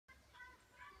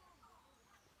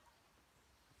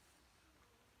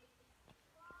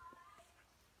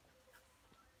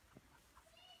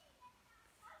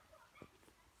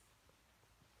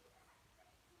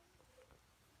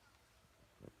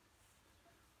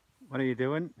What are you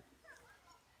doing?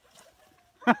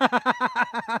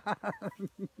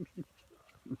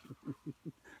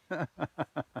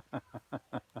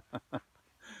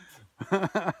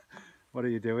 What are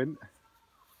you doing?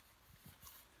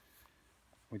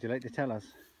 Would you like to tell us?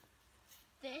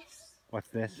 This. What's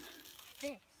this?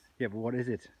 This. Yeah, but what is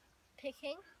it?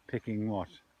 Picking. Picking what?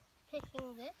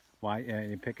 Picking this. Why are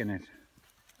you picking it?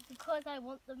 Because I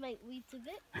want to make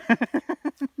Wheatabix.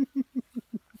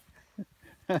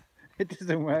 It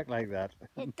doesn't work like that.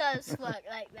 It does work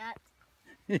like that.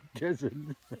 It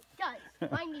doesn't. It does.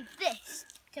 I need this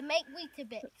to make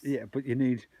Wheatabix. Yeah, but you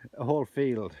need a whole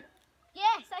field.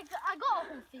 Yes, I got a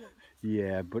whole field.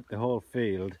 Yeah, but the whole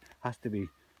field has to be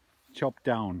chopped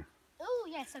down. Oh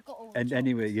yes, I got all. And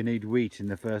anyway, you need wheat in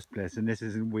the first place, and this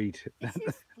isn't wheat. This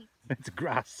is wheat. It's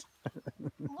grass.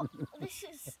 What? This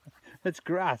is. It's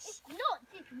grass. It's not.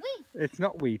 It's wheat. It's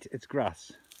not wheat, it's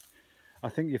grass. I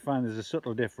think you find there's a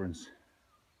subtle difference.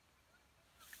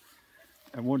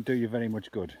 It won't do you very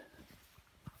much good.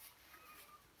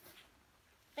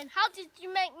 Then how did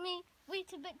you make me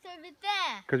Wheatabix over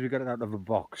there? Because we got it out of a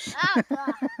box. Ah,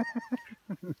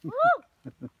 woo!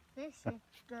 This is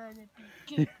gonna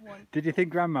be a good one. Did you think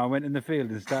Grandma went in the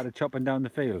field and started chopping down the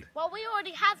field? Well, we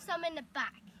already have some in the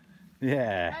back.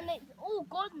 Yeah. And it's all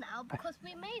gone now because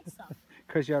we made some.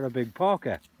 Because you're a big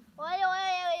porker.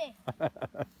 Oi.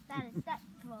 That's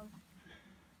wrong.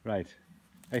 Right.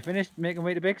 Are you finished making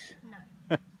Wheatabix? No.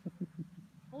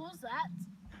 What was that?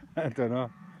 I don't know.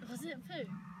 Was it poo?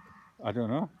 I don't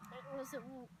know. Was it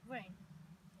rain?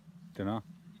 Don't know.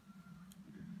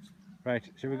 Right,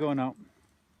 shall we go now?